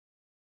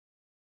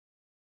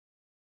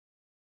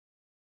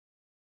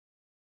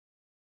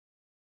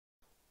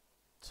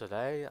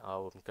Today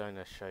I'm going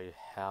to show you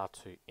how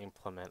to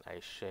implement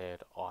a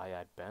shared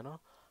iAd banner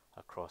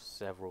across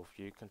several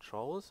view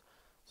controllers.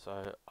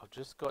 So I've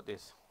just got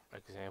this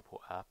example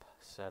app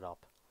set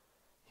up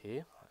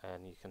here,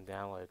 and you can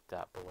download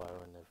that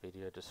below in the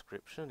video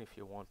description if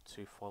you want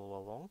to follow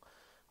along.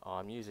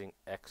 I'm using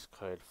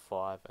Xcode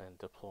 5 and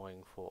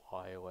deploying for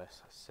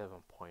iOS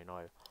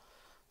 7.0.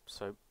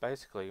 So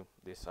basically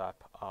this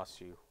app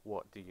asks you,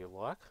 what do you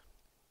like?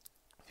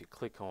 If you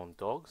click on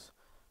dogs,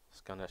 it's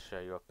going to show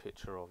you a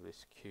picture of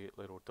this cute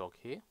little dog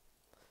here,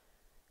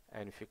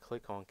 and if you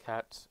click on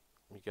cats,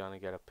 you're going to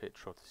get a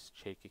picture of this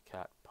cheeky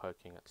cat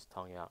poking its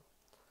tongue out.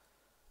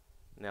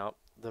 Now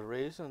the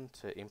reason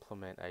to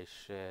implement a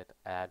shared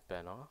ad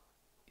banner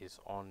is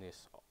on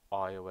this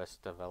iOS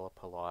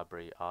developer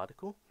library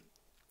article,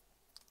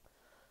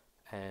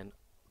 and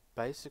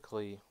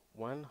basically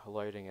when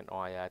loading an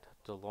iAd,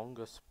 the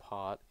longest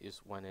part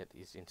is when it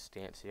is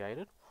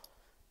instantiated,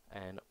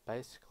 and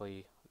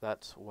basically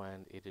that's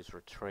when it is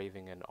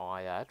retrieving an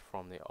iAd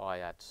from the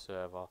iAd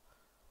server.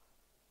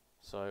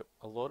 So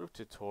a lot of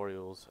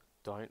tutorials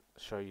don't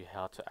show you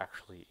how to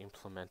actually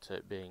implement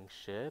it being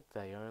shared.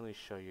 They only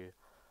show you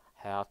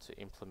how to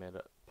implement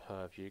it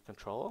per view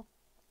controller.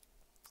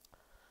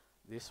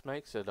 This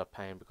makes it a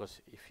pain because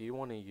if you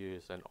want to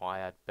use an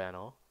iAd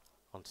banner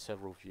on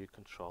several view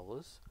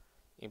controllers,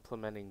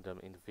 implementing them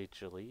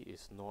individually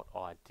is not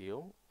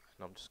ideal.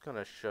 And I'm just going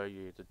to show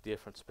you the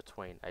difference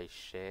between a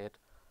shared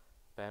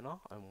banner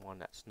and one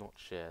that's not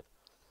shared.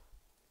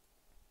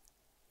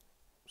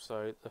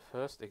 So the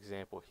first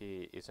example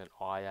here is an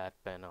iAd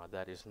banner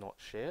that is not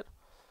shared.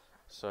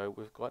 So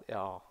we've got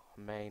our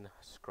main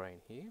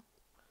screen here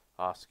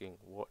asking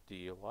what do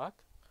you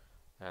like,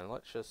 and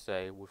let's just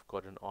say we've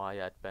got an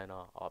iAd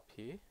banner up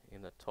here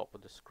in the top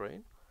of the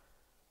screen.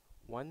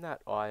 When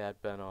that iAd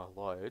banner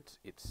loads,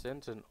 it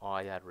sends an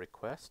iAd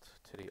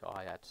request to the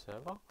iAd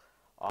server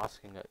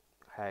asking it,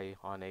 hey,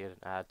 I need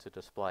an ad to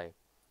display.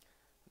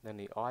 Then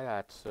the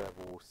iAd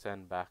server will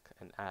send back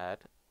an ad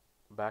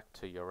back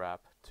to your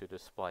app to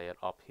display it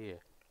up here.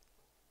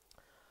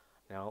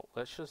 Now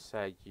let's just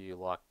say you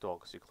like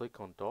dogs. You click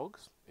on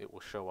dogs, it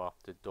will show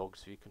up the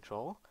dogs view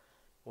controller.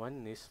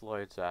 When this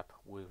loads up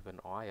with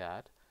an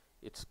iAd,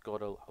 it's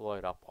got to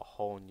load up a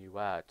whole new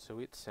ad. So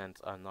it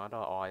sends another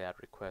iAd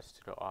request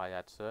to the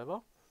iAd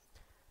server,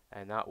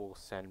 and that will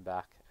send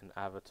back an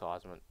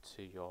advertisement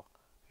to your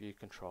view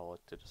controller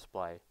to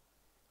display.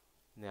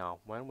 Now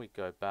when we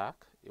go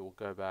back, it will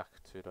go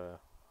back to the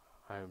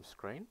home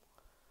screen,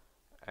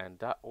 and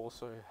that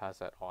also has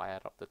that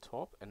iAd up the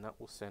top, and that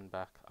will send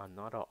back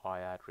another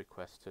iAd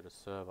request to the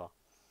server.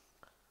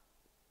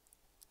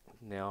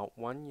 Now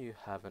when you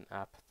have an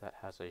app that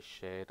has a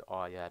shared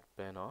iAd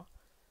banner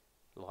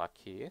like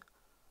here,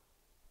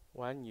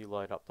 when you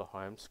load up the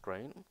home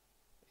screen,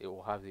 it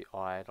will have the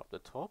iAd up the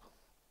top,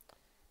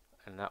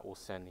 and that will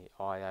send the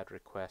iAd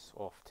request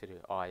off to the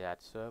iAd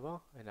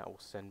server, and that will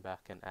send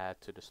back an ad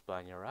to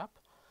display in your app.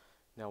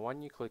 Now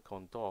when you click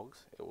on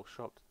dogs, it will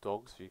show up the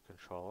dogs view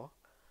controller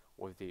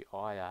with the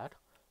iAd,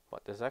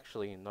 but there's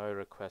actually no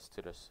request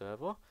to the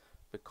server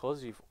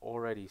because you've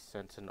already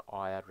sent an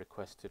iAd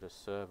request to the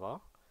server.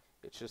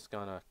 It's just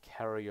going to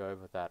carry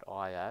over that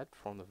iAd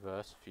from the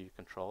first view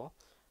controller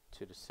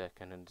to the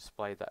second and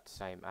display that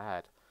same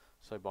ad.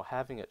 So by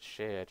having it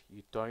shared,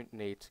 you don't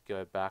need to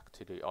go back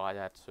to the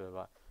iAd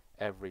server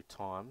every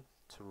time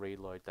to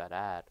reload that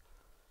ad.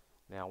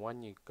 Now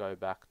when you go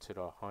back to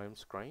the home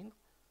screen,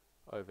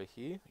 over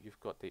here you've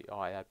got the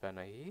iAd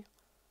banner here,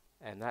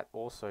 and that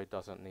also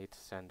doesn't need to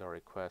send a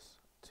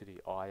request to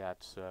the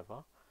iAd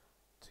server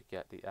to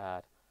get the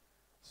ad.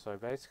 So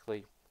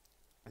basically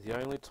the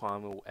only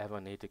time we'll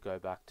ever need to go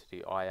back to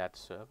the iAd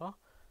server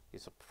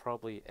is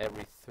probably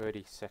every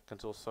 30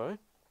 seconds or so.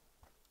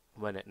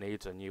 When it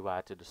needs a new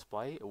ad to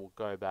display, it will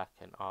go back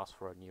and ask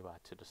for a new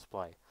ad to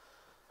display.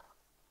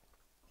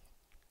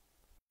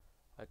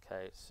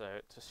 Okay,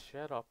 so to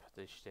set up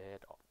the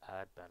shared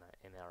ad banner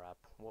in our app,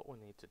 what we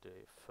need to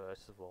do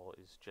first of all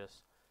is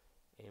just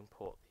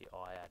import the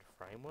iAd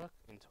framework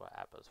into our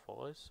app as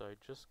follows. So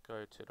just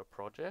go to the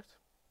project,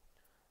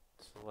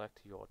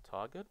 select your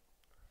target.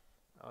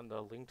 Under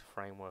linked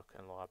framework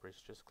and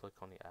libraries, just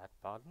click on the add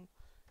button.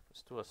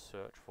 Let's do a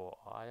search for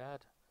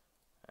iAd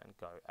and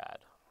go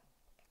add.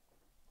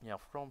 Now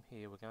from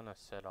here we're going to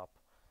set up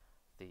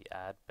the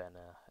ad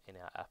banner in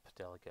our App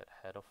Delegate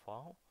header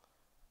file.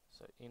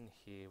 So in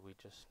here we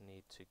just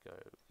need to go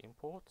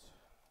import,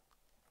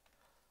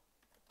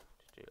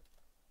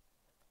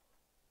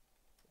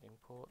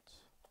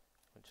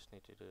 we just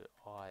need to do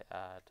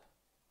iAd/iAd.h.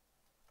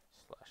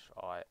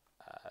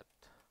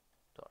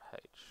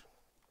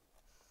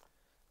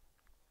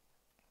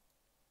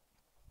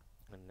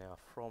 And now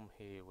from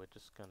here we're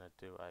just going to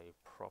do a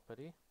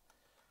property,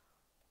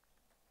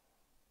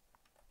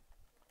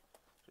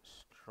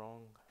 just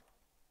strong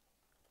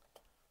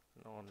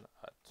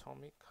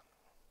non-atomic.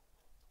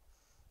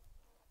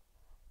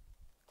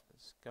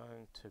 It's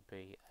going to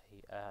be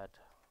a add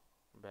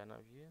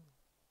banner view.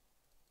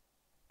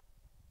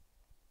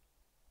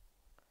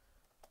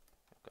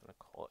 I'm going to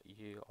call it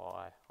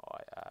UI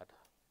iAd.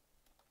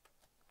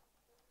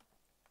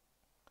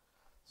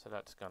 So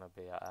that's going to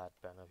be our add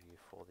banner view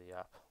for the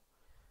app.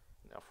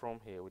 Now from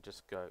here we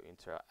just go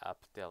into our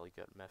App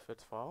Delegate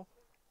methods file,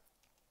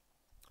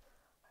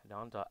 and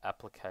under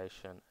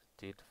application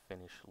did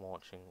finish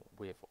launching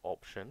with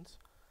options,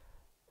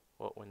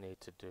 what we need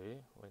to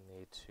do, we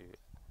need to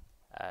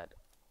add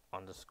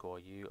underscore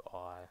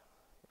UI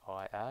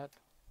iAd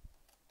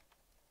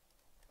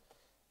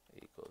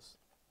equals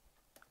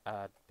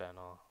add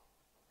banner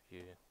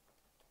view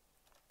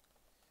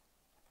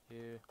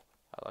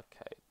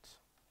allocate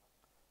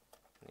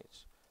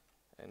niche,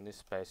 and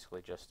this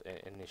basically just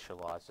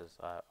initializes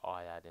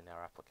iAd in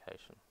our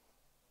application,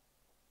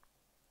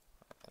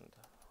 and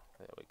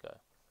there we go.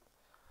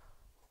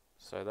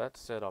 So that's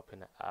set up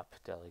in App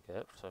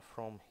Delegate. So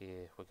from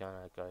here we're going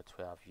to go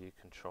to our view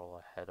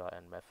controller header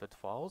and method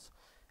files,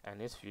 and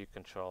this view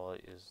controller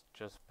is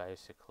just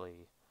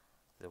basically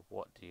the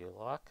what do you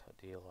like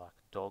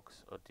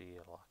dogs or do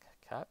you like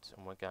cats,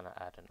 and we're going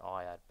to add an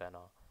iAd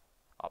banner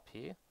up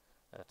here.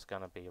 That's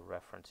going to be a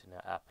reference in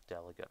our App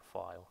Delegate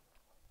file.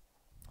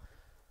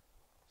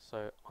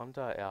 So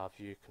under our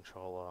view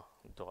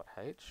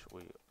controller.h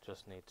we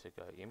just need to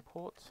go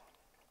import,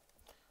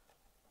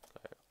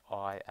 go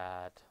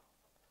iAd/iAd.h,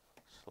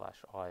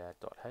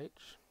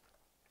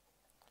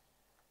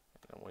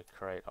 and we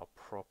create a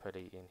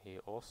property in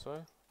here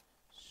also,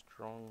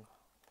 strong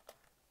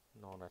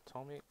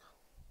non-atomic,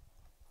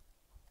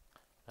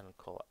 and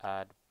call it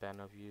add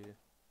banner view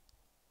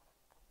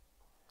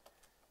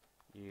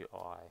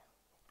UI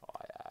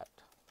iAd.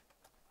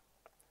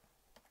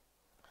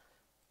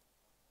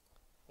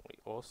 We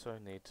also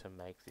need to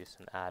make this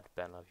an add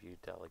banner view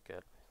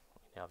delegate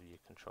in our view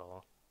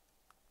controller.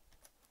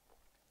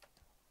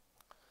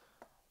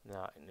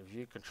 Now in the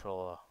view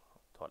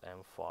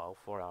controller.m file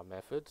for our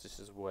methods, this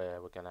is where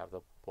we're going to have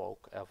the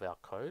bulk of our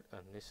code,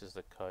 and this is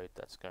the code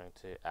that's going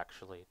to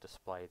actually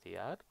display the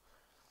ad.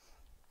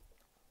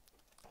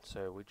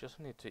 So we just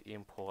need to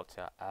import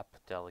our App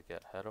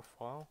Delegate header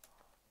file,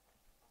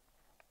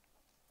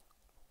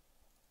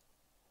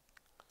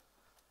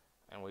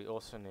 and we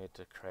also need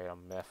to create a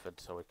method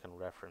so we can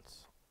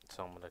reference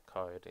some of the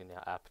code in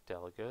our App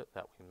Delegate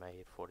that we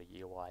made for the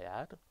UI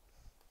ad.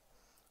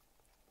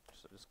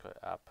 So just go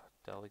App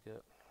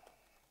Delegate,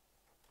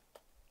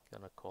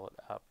 gonna call it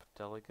App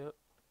Delegate,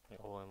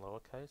 all in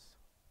lowercase.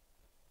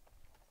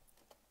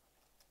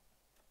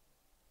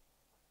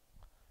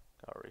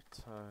 Go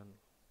return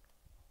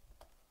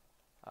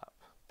App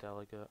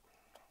Delegate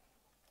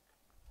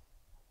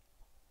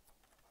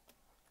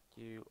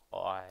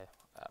UI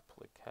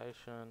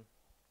application,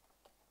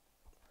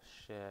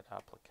 shared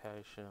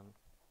application,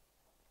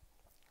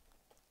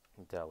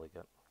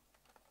 delegate.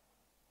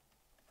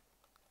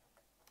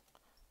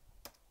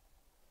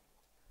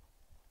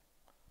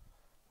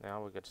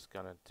 Now we're just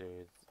going to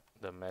do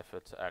the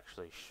method to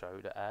actually show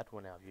the ad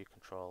when our view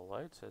controller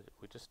loads. So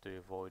we just do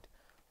void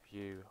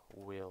view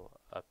will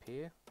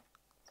appear.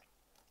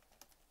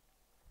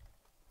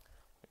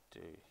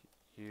 We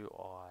do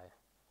UI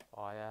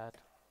iAd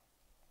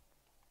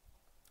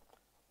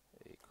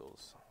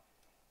equals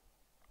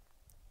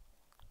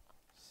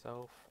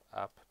self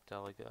app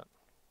delegate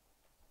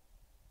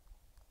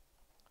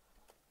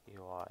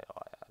UI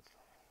iAd.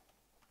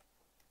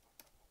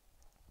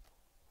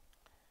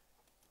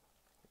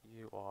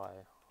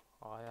 UI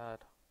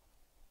iAd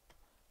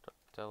dot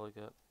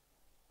delegate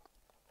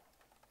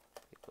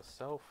equals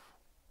self.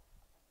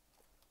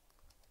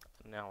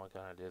 Now we're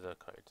going to do the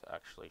code to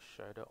actually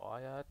show the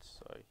iAd.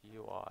 So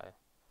UI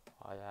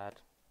iAd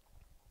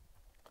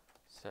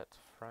set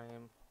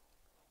frame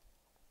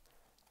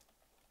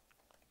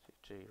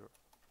g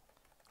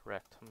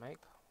rect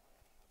make.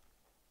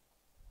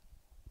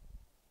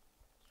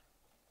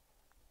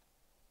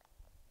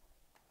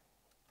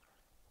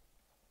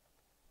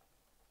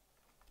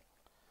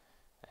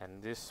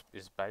 And this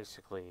is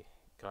basically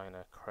going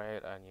to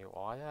create a new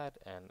iAd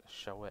and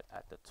show it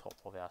at the top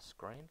of our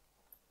screen.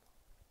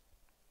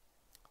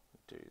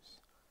 Do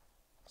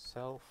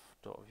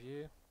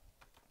self.view,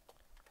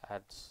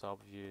 add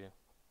subview.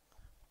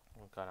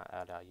 I'm going to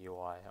add our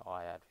UI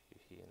iAd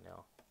view here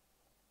now.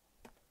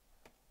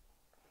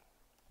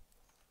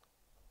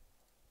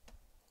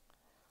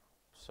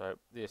 So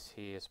this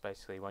here is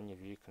basically when your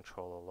view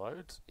controller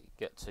loads, it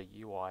gets a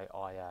UI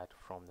iAd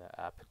from the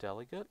app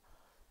delegate,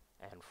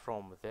 and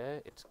from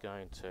there it's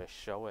going to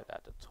show it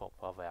at the top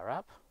of our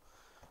app.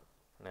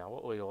 Now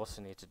what we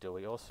also need to do,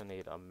 we also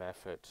need a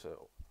method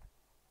to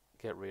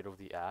get rid of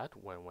the ad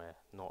when we're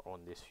not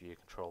on this view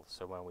controller,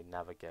 so when we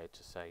navigate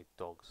to say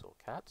dogs or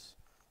cats.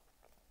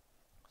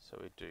 So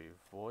we do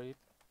void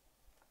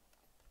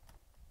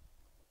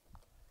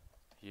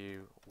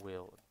view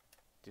will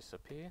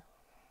disappear.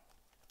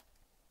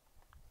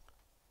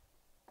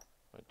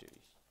 We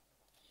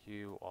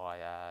do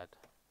UIAD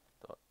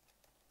dot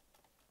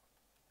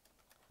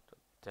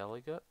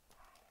delegate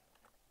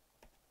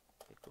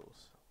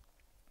equals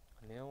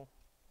nil.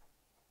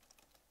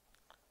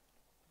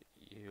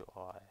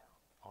 UI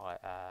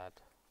iAd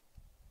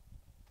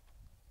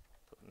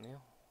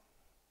nil.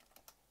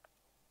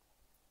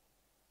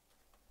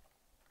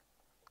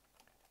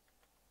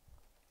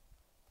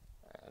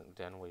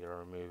 then we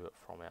remove it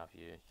from our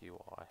view.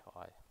 UI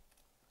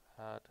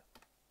iAd,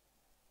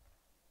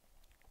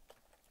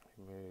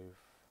 remove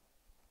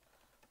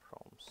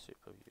from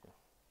super view.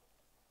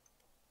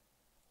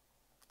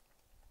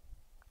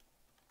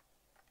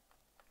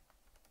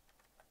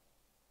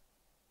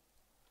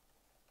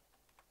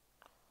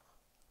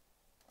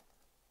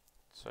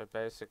 So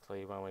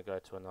basically when we go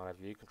to another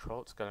view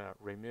control, it's going to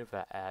remove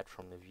that ad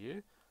from the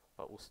view,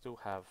 but we'll still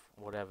have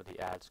whatever the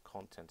ad's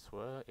contents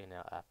were in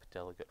our app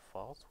delegate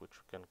files, which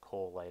we can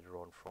call later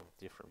on from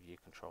different view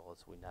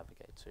controllers we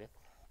navigate to.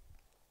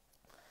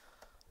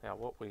 Now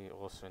what we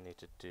also need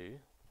to do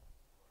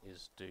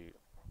is do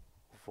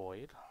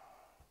void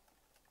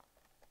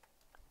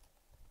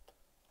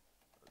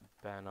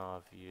banner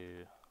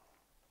view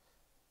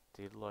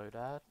did load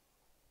ad,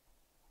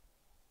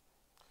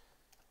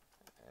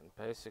 and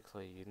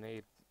basically you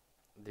need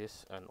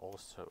this and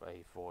also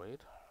a void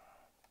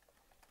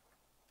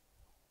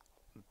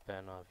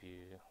banner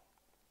view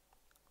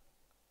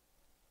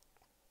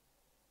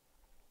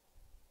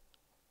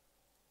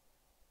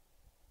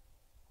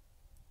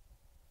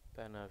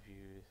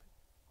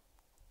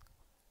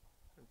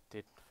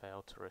did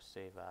fail to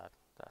receive ad.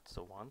 That's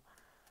the one.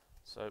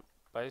 So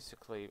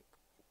basically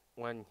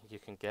when you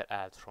can get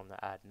ads from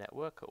the ad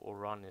network, it will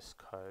run this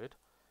code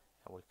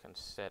and we can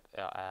set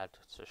our ad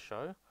to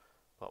show,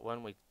 but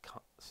when we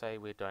say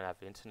we don't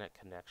have internet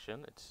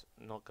connection, it's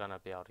not going to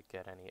be able to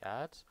get any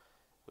ads,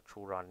 which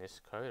will run this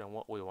code. And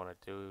what we want to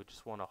do, we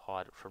just want to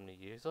hide it from the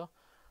user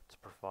to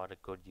provide a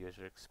good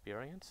user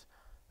experience.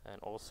 And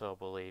also I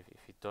believe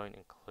if you don't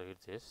include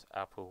this,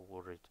 Apple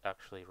will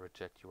actually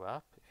reject your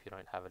app if you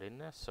don't have it in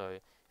there. So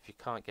if you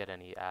can't get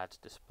any ads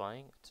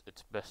displaying,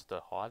 it's best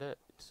to hide it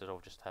instead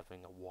of just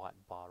having a white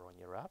bar on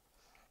your app.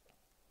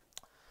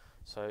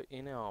 So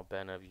in our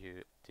banner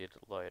view did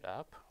load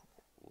app,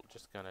 we're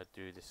just going to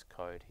do this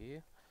code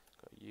here.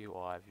 Got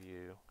UI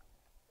view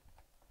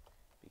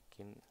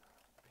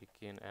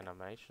begin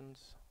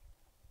animations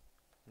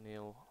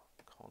nil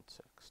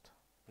context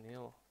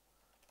nil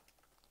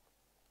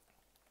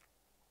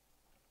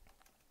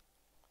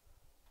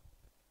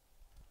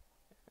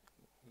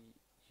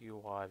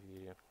UI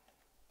view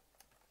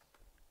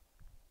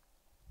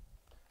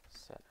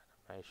set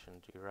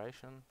animation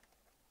duration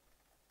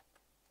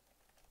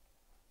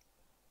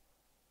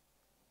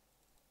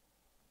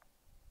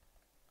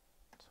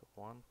to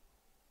 1,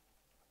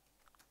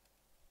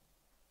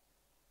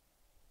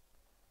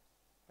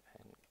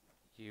 and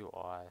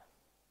UI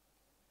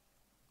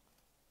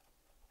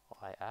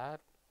iAd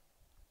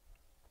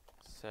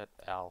set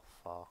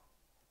alpha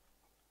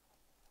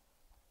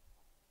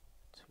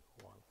to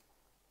 1.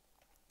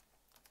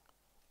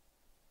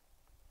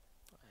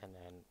 And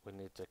then we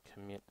need to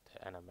commit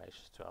the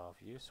animations to our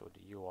view, so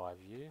the UI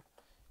view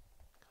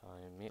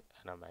commit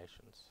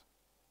animations.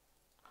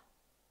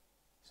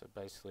 So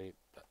basically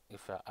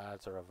if our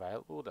ads are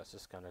available, that's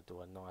just going to do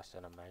a nice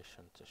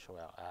animation to show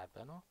our ad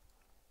banner.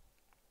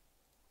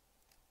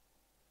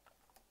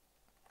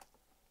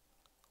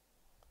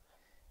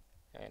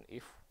 And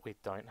if we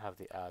don't have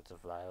the ads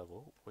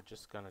available, we're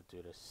just going to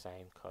do the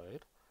same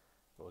code.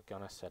 We're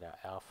going to set our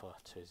alpha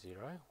to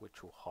 0,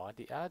 which will hide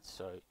the ads.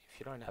 So if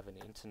you don't have an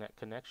internet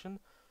connection,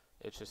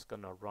 it's just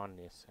going to run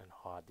this and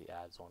hide the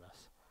ads on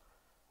us.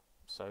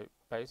 So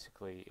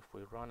basically if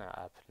we run our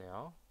app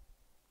now,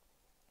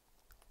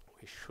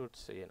 we should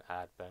see an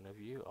ad banner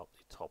view up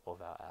the top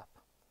of our app,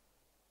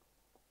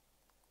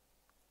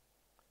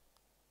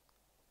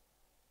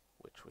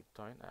 which we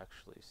don't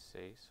actually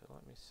see. So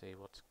let me see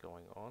what's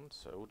going on.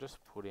 So we'll just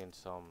put in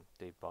some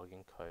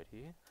debugging code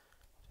here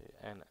to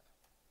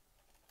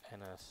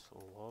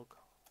nslog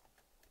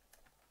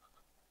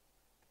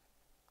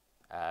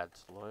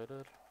ads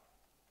loaded,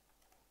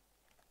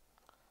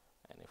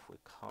 and if we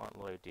can't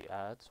load the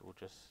ads, we'll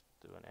just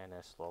do an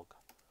nslog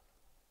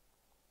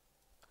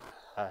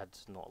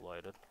ads not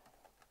loaded.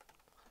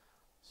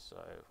 So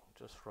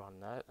we'll just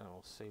run that and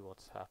we'll see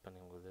what's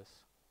happening with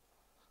this.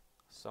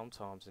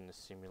 Sometimes in the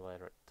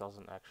simulator it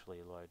doesn't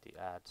actually load the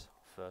ads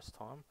first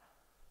time.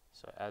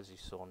 So as you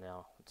saw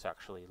now, it's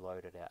actually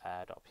loaded our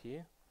ad up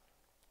here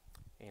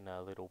in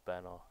a little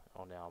banner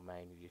on our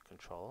main view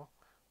controller.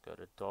 Go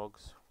to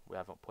dogs, we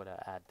haven't put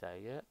our ad there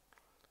yet,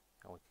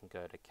 and we can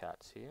go to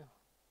cats here,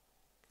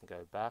 can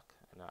go back,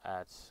 and our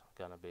ad's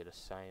going to be the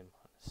same,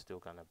 it's still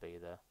going to be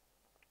there.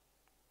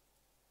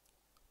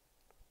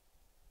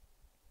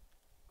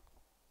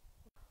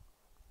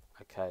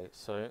 Okay,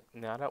 so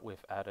now that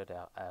we've added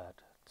our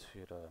ad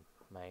to the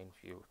main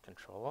view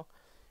controller,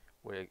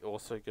 we're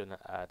also going to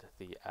add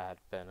the ad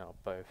banner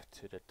both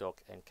to the dog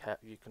and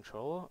cat view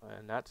controller,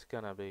 and that's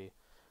going to be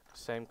the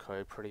same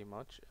code pretty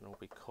much, and we'll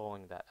be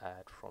calling that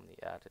ad from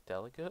the App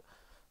Delegate.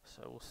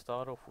 So we'll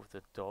start off with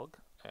the dog,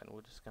 and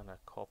we're just going to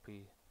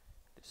copy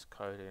this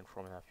code in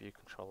from our view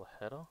controller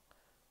header.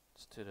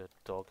 Let's do the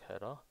dog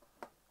header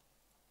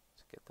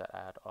to get that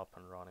ad up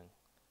and running.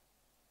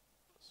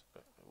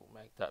 So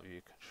we'll make that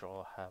view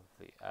controller have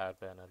the ad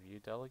banner view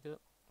delegate,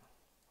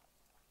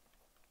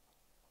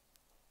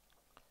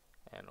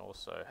 and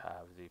also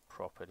have the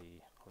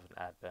property of an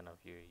add banner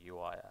view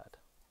iAd.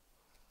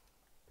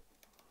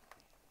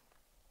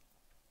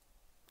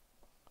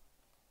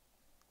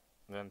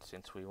 Then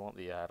since we want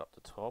the ad up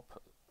the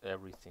top,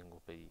 everything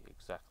will be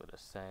exactly the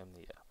same.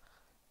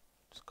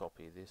 Just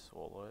copy this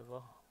all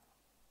over.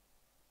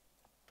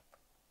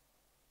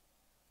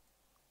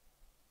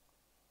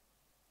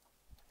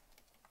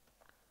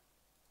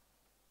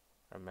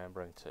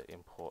 Remembering to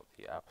import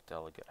the App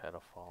Delegate header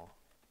file.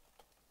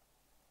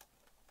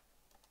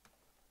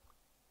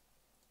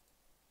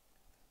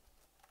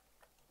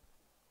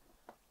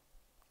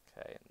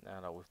 Okay,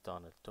 now that we've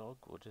done a dog,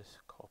 we'll just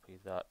copy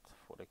that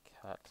for the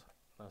cat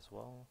as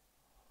well.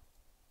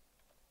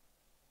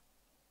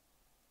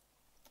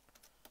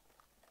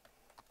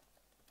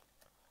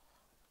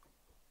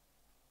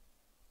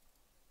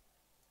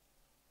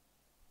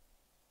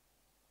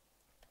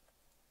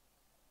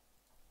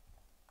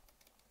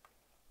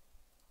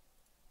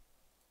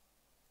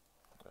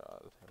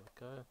 There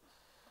we go.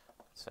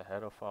 It's a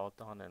header file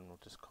done, and we'll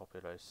just copy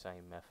those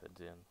same methods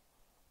in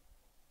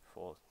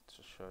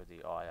to show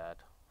the iAd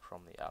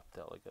from the App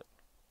Delegate.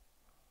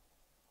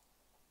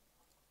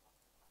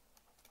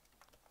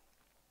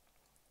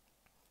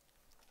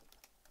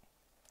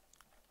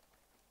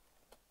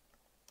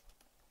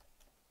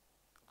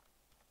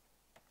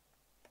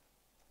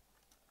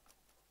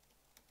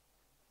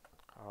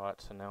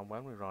 Alright, so now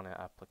when we run our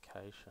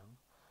application,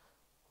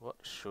 what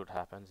should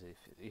happen is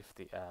if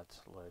the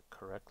ads load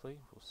correctly,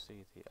 we'll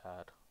see the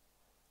ad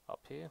up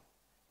here.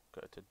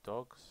 Go to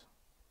dogs.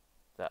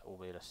 That will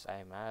be the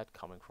same ad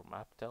coming from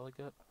App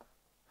Delegate.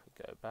 If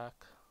we go back,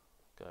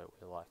 go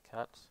we like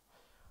cats.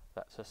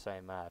 That's the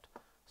same ad.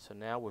 So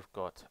now we've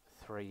got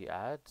 3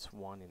 ads,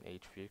 one in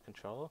each view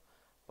controller,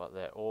 but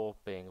they're all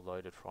being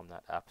loaded from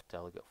that App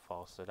Delegate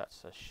file. So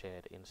that's a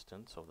shared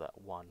instance of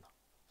that one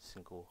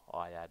single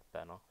iAd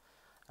banner.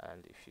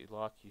 And if you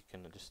like, you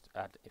can just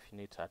add, if you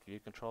need to add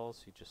view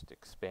controllers, you just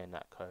expand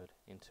that code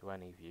into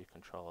any view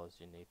controllers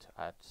you need to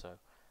add. So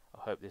I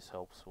hope this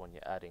helps when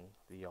you're adding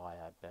the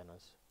iAd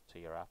banners to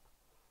your app.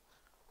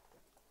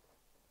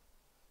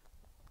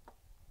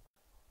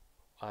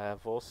 I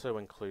have also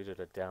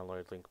included a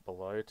download link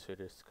below to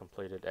this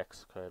completed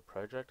Xcode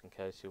project in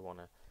case you want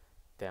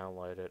to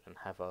download it and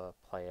have a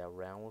play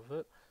around with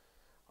it.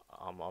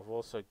 I've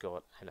also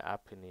got an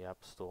app in the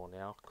App Store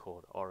now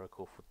called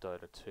Oracle for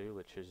Dota 2,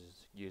 which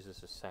uses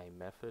the same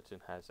methods and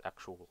has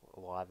actual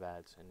live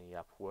ads in the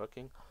app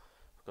working.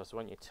 Because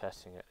when you're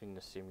testing it in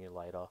the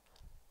simulator,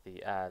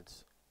 the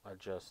ads are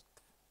just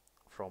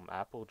from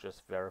Apple,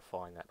 just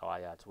verifying that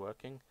iAd's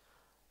working.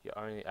 You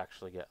only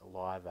actually get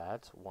live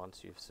ads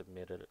once you've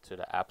submitted it to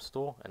the App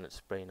Store and it's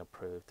been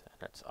approved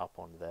and it's up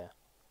on there.